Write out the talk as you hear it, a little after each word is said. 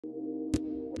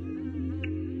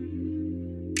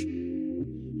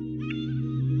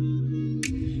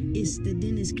It's the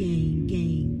Dennis gang,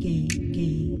 gang, gang,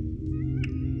 gang.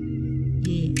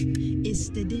 Yeah, it's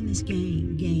the Dennis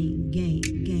gang, gang, gang,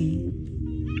 gang.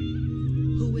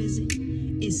 Who is it?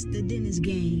 It's the Dennis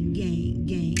gang, gang,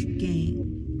 gang, gang.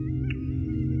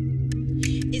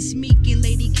 It's Meek and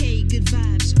Lady K, good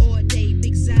vibes all day.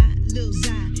 Big Zai, Lil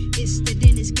Zai. It's the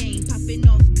Dennis gang, popping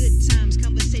off good times.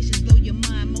 Conversations blow your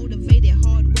mind, motivated,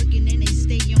 hard working, and they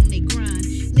stay on their grind.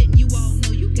 Letting you all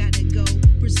know you gotta go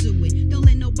pursue it. Don't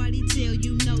let nobody tell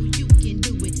you no, you can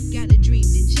do it. Got a dream,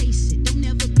 then chase it. Don't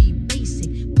ever be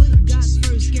basic. Put God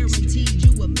first, guaranteed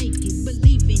you will make it.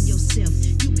 Believe in yourself,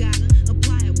 you gotta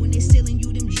apply it. When they're selling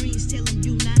you them dreams, telling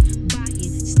you not buy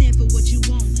it. Stand for what you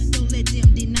want, don't let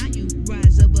them deny you.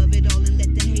 Rise above it all and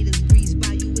let the haters breeze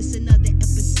by you. It's another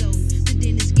episode, the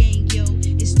Dennis gang, yo.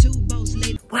 It's two boss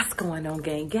ladies. What's going on,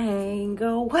 gang, gang?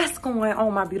 What's going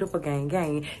on, my beautiful gang,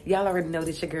 gang? Y'all already know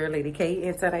this your girl, Lady K,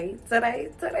 and today,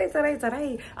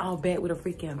 I'm back with a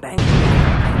freaking bang.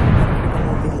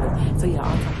 So y'all,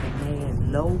 I'm talking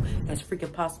mad low as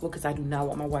freaking possible because I do not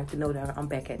want my wife to know that I'm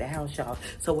back at the house, y'all.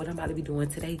 So what I'm about to be doing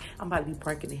today, I'm about to be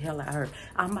pranking the hell out of her.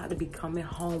 I'm about to be coming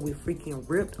home with freaking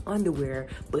ripped underwear,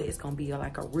 but it's gonna be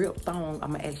like a ripped thong.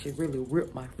 I'm gonna actually really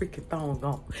rip my freaking thong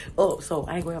on up. So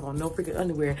I ain't gonna have on no freaking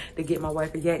underwear to get my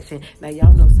wife reaction. Now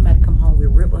y'all know somebody come home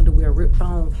with ripped underwear, ripped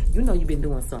thong, you know you've been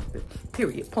doing something.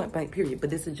 Period. Point blank, period.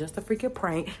 But this is just a freaking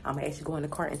prank. I'm gonna actually go in the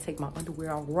car and take my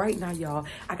underwear off right now, y'all.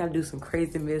 I gotta do some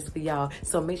crazy mess for y'all.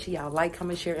 So make sure y'all like,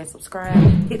 comment, share, and subscribe.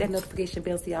 Hit that notification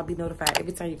bell so y'all be notified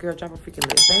every time your girl drop a freaking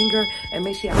little banger. And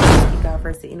make sure y'all keep God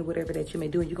first in whatever that you may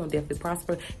do, and you're gonna definitely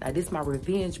prosper. Now this is my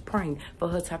revenge prank for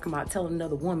her talking about telling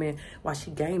another woman while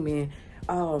she gaming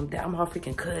that I'm her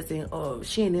freaking cousin.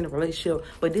 She ain't in a relationship,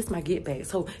 but this my get back.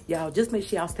 So y'all just make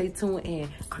sure y'all stay tuned, and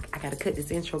I gotta cut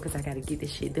this intro because I gotta get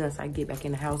this shit done so I can get back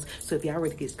in the house. So if y'all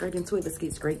ready to get straight into it, let's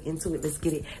get straight into it. Let's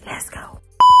get it. Let's go.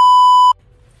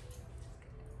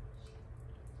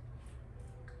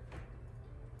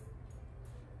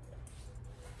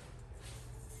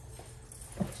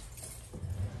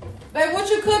 Babe, what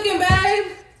you cooking,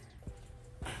 babe?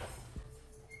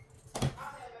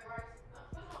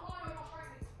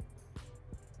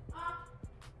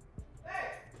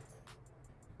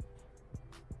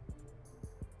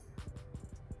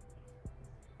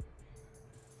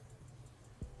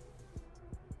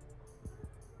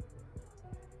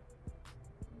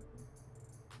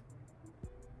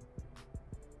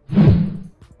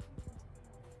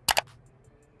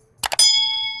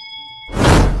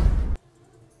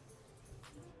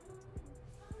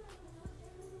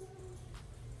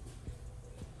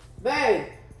 Babe.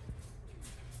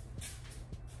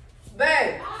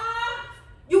 Babe.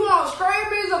 You want string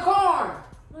beans or corn?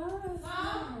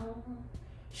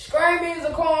 String beans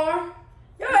or corn?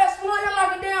 Your ass flying here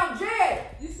like a damn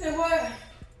jet. You said what?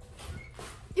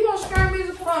 You want string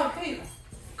beans or corn, people?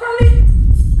 Carly,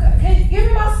 can you give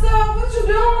me my stuff? What you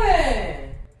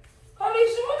doing?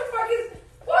 Carlisha, what the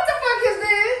fuck is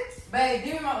this? Babe,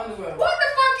 give me my underwear. What the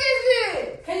fuck is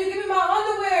this? Can you give me my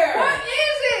underwear? What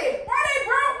is it? Why they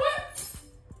broke? What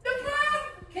the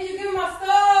fuck? Can you give me my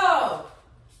stuff?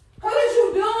 What is you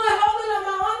doing holding up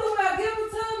my underwear? Give them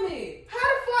to me. How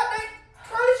the fuck they,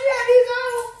 Carlisha, you had these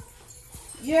on?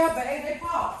 Yeah, babe, they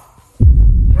pop.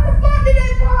 How the fuck did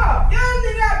they pop? Yours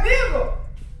they got bigger.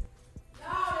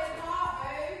 No, they pop,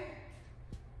 babe.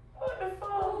 What the fuck?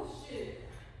 Oh, shit.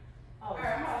 All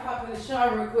right, I'm about to hop in the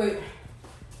shower real quick.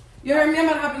 You heard me? I'm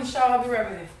about to hop in the shower. I'll be right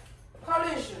back.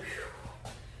 Carlisha.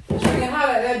 It's freaking hot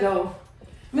at that door.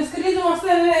 Miss Khadijah won't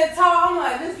stand in that tall. I'm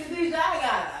like, Miss Khadijah, I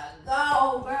gotta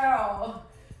go, girl.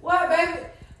 What, baby?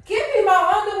 Give me my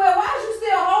underwear. Why is you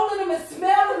still holding them and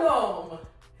smelling them?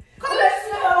 What they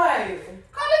smell like?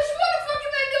 Carlisha, what the fuck you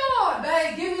been doing? Babe,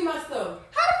 give me my stuff.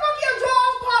 How the fuck your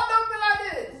drawers popped open like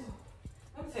this?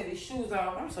 Let me take these shoes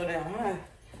off. I'm so damn high.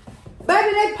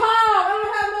 Baby, they pop. I don't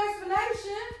have no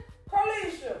explanation.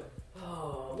 Carlisha.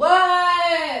 Oh,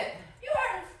 what?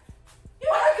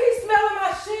 Why you keep smelling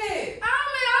my shit? I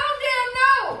don't damn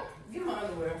know. Give me my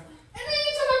underwear. And then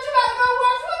you told me you about to go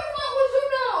wash. What the fuck was you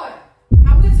doing?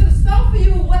 I went to the store for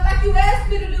you. What like you asked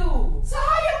me to do? So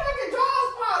how your fucking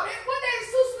drawers popped? What, they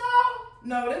too small?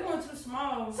 No, they weren't too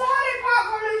small. So how they pop,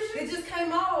 Carlisha? It just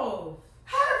came off.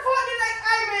 How the fuck did they,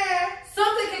 hey man?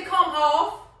 Something can come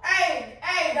off.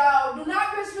 Hey dog, do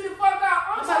not piss me the fuck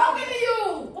out. I'm talking to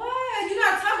you. What? You're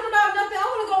not talking about nothing. I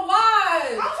want to go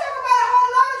watch. I'm talking about a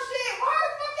whole lot of shit. Why the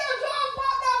fuck your drawers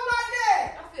popped out like that?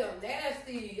 I feel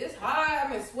nasty. It's hot.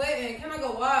 I've been sweating. Can I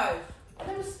go watch?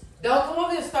 Let me see. Don't come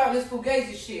over here and start this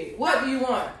fugazi shit. What do you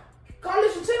want?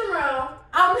 Carlisha, turn around.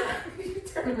 I'm not. You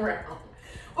turn around.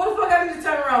 What the fuck I need to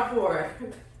turn around for?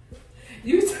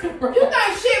 You turn around. You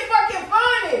think shit fucking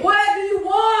funny? What do you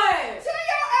want? Tell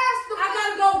your ass to. I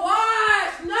gotta go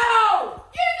wash. No.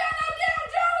 You ain't got no damn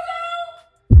Jones on.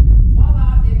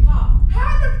 Voila, they pop.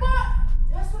 How the fuck?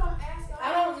 That's what I'm asking.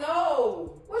 I don't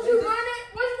know. What They you just- running?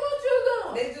 What you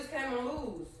doing? They just came on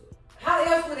loose. How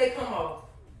else would they come off?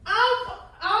 I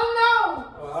don't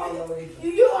know. Oh, I don't know either.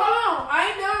 You hold on.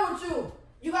 I ain't done with you.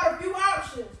 You got a few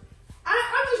options.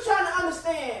 I'm just trying to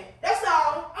understand. That's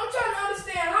all. I'm trying to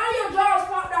understand how your jaws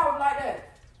popped off like that.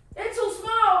 They're too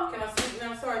small. Can I speak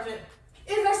now, Sergeant?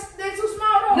 They're too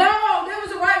small though. No, that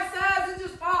was the right size. It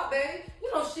just popped, baby.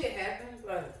 You know shit happens.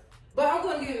 Like, but I'm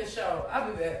gonna get in the shower. I'll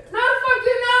be back. No, the fuck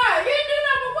you not. You ain't do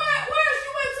nothing. Where else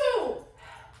you went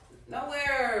to?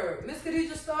 Nowhere. Miss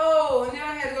Khadija stole, and then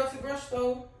I had to go to the grocery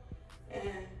store. And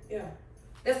yeah,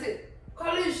 that's it.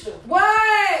 Kalisha.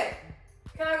 What?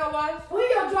 Can I go watch? When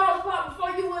your jaws popped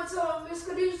before you went to Miss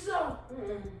Khadijah's show?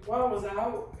 Why was I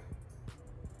out?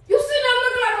 You sitting there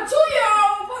looking like a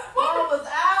 2-year-old. Why was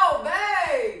out,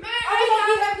 babe? Man, I'm gonna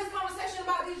keep having this conversation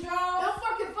about these drawers. Don't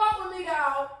fucking fuck with me,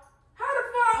 dog. How the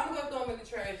fuck? I'm gonna throw them in the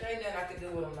trash. Ain't nothing I can do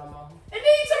with them no more. And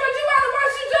then you told me you about to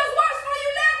wash your just wash before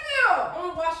you left here. I'm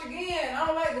gonna wash again. I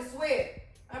don't like the sweat.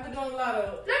 I've been doing a lot of.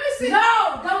 Let me see.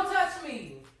 No, don't touch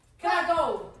me. Can I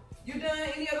go? You done?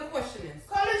 Any other questions?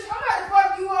 Kalisha, I'm about to fuck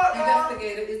you up, dog.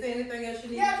 Investigator, is there anything else you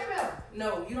need? Yeah, come here.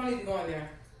 No, you don't need to go in there.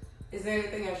 Is there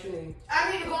anything else you need?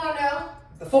 I need to go on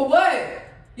there. For what?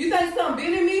 You think something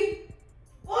been in me?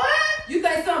 What? You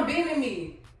think something been in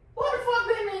me? What the fuck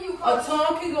been in you, A Kalisha?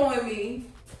 tongue can go in me.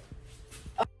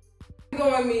 A can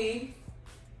go in me.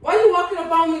 Why you walking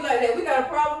up on me like that? We got a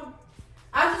problem?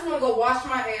 I just want to go wash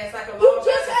my ass like a You long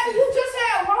just time.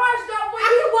 had washed up when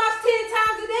I you. can wash 10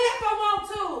 times a day if I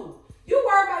want to. You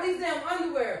worry about these damn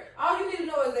underwear. All you need to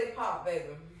know is they pop, baby.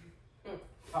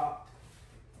 Pop.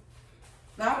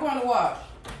 Now I'm going to wash.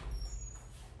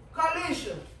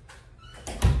 Kalisha.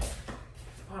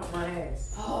 Pop my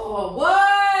ass. Oh,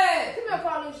 what? Come here,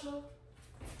 Kalisha.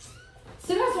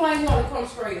 See, that's why I ain't want to come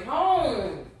straight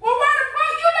home. Well, why the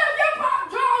fuck you left your pop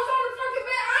drawers on the fucking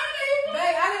bed? I ain't even.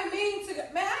 Babe, I didn't mean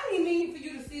to. Man, I didn't mean for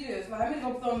you to see this. Like, I'm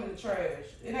gonna go throw them in the trash.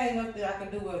 It ain't nothing I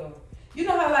can do with them. You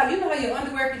know how your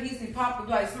underwear can easily pop up,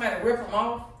 like somebody rip them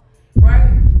off, right?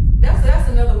 That's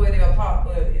another way they'll pop,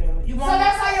 but you know, you So want.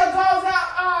 that's how your drawers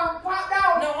got popped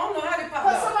out? No, I don't know how they pop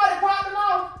Cause out. somebody popped them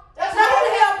off. That's Now, how who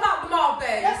the hell popped them off,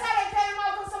 babe? That's how they came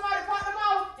out. Cause somebody popped them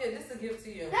off. Yeah, this is a gift to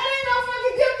you. That ain't no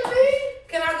fucking gift to me.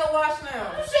 Can I go wash now?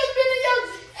 You should have been in your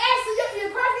ass and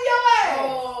your crack in your ass.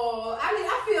 Oh,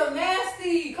 I feel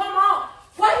nasty. Come on.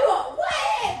 Why you?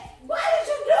 What? What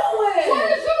is you doing? What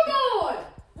is you doing?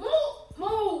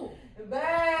 Move.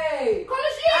 Babe.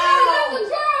 Cause you ain't gotta let the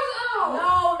drawers on.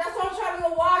 No, that's why I'm trying to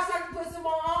go wash so I can put some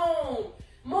more on.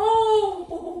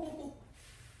 Move.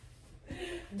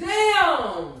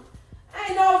 Damn. I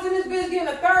ain't know I was in this bitch getting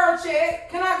a thorough check.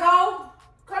 Can I go?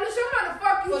 Cause I'm about to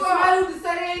fuck you For up. somebody who can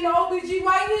say they ain't no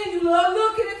OBGYN, you love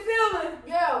looking and feeling.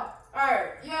 Yeah.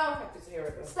 Alright. Yeah. Here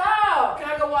it goes. Stop. Can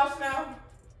I go wash now?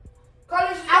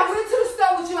 Cause I went to the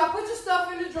store with you. I put your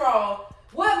stuff in the drawer.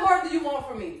 What more do you want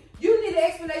from me? You need an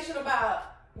explanation about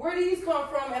where these come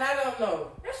from, and I don't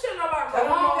know. that shit look like I a don't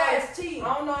know long how- ass tee.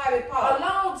 I don't know how they A pop.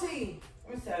 long tee.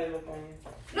 Let me see how they look on you.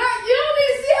 No, you don't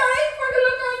need to see how they fucking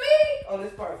look on me. Oh,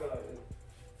 this part go like this.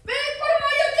 Man, put them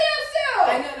on your damn self.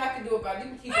 Ain't nothing I can do about it.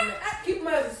 You can keep them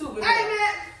as a souvenir. Hey,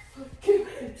 man.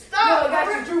 Stop. No, I got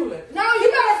you drooling. No, you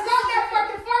better stop that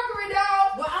fucking fuckery,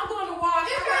 dog. Well, I'm going to wash.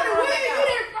 It's I kind gotta of run weird. back You out.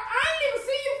 didn't. I ain't even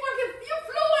see you fucking. You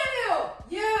flew in here.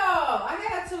 Yeah, I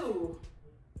had to.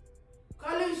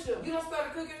 Kalisha, You don't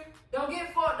start cooking? don't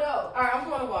get fucked up. All right, I'm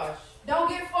going to wash. Don't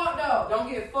get fucked up. Don't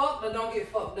get fucked or don't get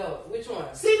fucked up. Which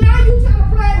one? See, now you trying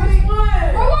to play me. Which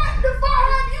one? But what the fuck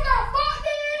happened? You got fucked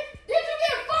in? Did you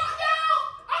get fucked out?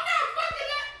 I'm not fucking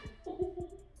that.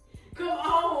 Come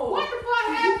on. What the fuck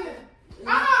happened?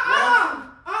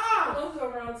 Those are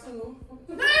around two.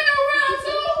 There ain't no round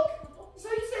two. So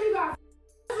you say you got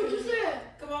that's what you said.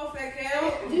 Come on, fat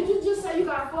cat. Did you just say you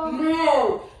got fucked?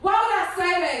 No. Why would I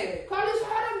say that? Carlisha,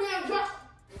 how them damn jaws?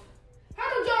 How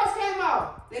them jaws came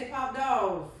out? They popped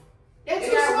off. They They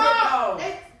too got ripped small. off.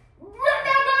 They ripped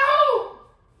out by who?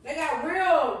 They got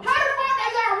real How the fuck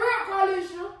they got ripped,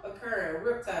 Carlisha? occurring,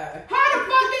 riptide. How the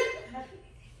fuck did?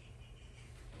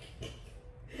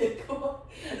 Come on.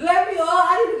 Let me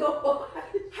I need to go wash.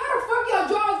 How the fuck your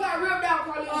jaws got ripped out,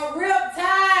 Carlisha? A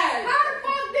riptide. How the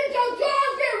fuck did your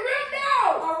jaws get ripped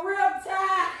out? A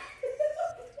riptide.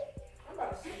 I'm about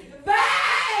to see you.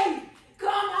 Babe!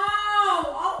 Come on!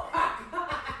 Oh my God!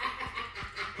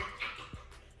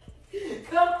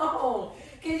 Come on!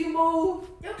 Can you move?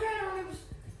 Your cat don't even.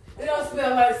 It don't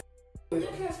smell like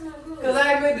smell good. Cause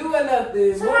I ain't been doing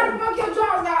nothing. So how the fuck your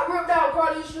drawers got ripped out,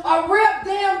 Carlisha? A ripped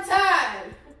damn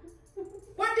time.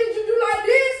 What did you do like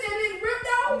this and it ripped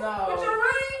out? No. With your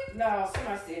ring? No,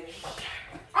 somebody said.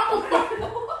 I'm a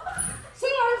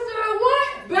somebody said what?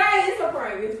 Babe, it's a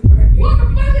prank. It's a prank. What the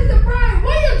fuck is the prank?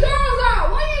 Where your drawers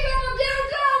out? Why you ain't got no damn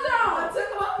drawers on? I took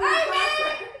them off in Hey the man!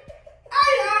 car.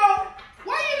 Hey y'all!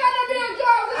 Why you ain't got no damn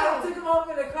drawers I on? took them off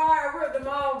in the car. I ripped them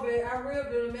off, babe. I ripped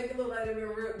them to make it look like they been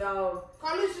ripped off.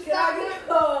 Carlisha, Can I stop get it.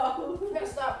 it? You better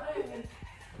stop playing.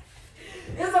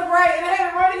 It's a prank, and I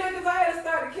had to run here because I had to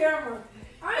start the camera.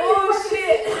 Oh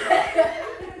shit!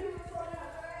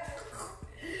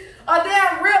 A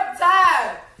damn rip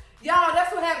tide. Y'all,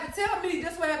 that's what happened. Tell me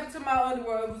this what happened to my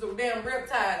underwear. It was a damn rip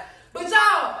tide. But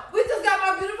y'all, we just got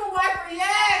my beautiful wife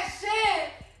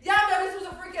reaction. Y'all know this was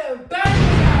a freaking banger,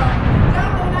 y'all.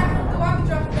 Y'all know when I come through, I be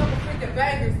dropping double freaking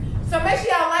bangers. So make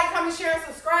sure y'all like, comment, share, and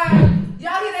subscribe.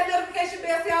 Y'all hit that notification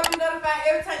bell so y'all be notified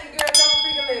every time you get a double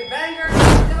freaking lit banger.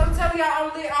 Because I'm telling y'all,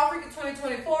 I'm lit all freaking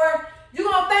 2024. You're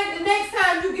going to think the next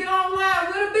time you get online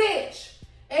with a bitch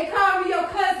and call me your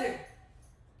cousin.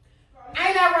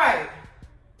 Ain't that right?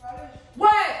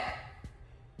 What?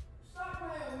 Stop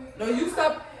playing with me.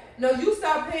 No, you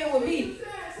stop playing with me. You said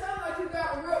it sounded like you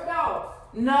got a ripped off.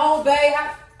 No, babe.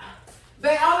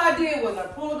 Babe, all I did was I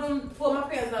pulled my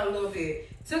pants down a little bit,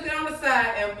 took it on the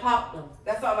side and popped them.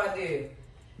 That's all I did.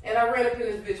 And I ran up in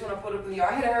this bitch when I put up in the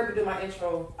yard. I had her to do my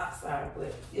intro outside,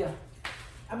 but yeah.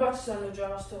 I bought you some new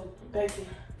drawers too. Thank you.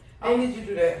 I need you to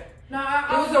do that. No,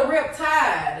 It was a rip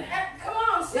tide. Come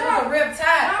on, It stop. was a rip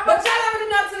tide. But y'all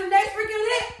already know to the next freaking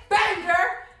lit banger.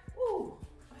 Ooh,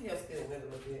 my hair's still wet a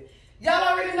little bit. Y'all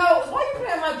already know. Why you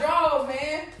playing my drawers,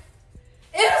 man?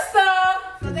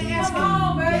 Insta. So they Come asking,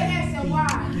 on, they baby. asking why.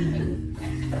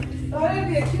 Oh, that'd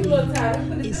be a cute little tie. Let's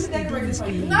put this decoration for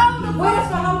you. No, the Wait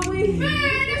for Halloween. man,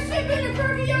 this shit been the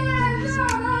crook of your ass,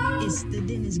 dog. It's the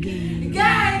Dennis game.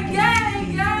 Gang,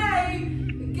 gang,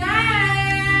 gang,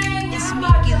 gang. It's How me,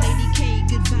 about your y'all? Lady K,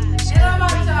 good vibes. And how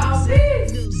about y'all?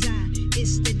 Peace. Lil Zai.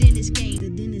 It's the Dennis game. The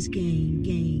Dennis game,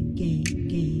 gang, gang,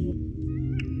 gang.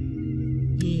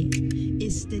 Yeah,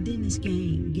 it's the Dennis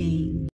game, gang.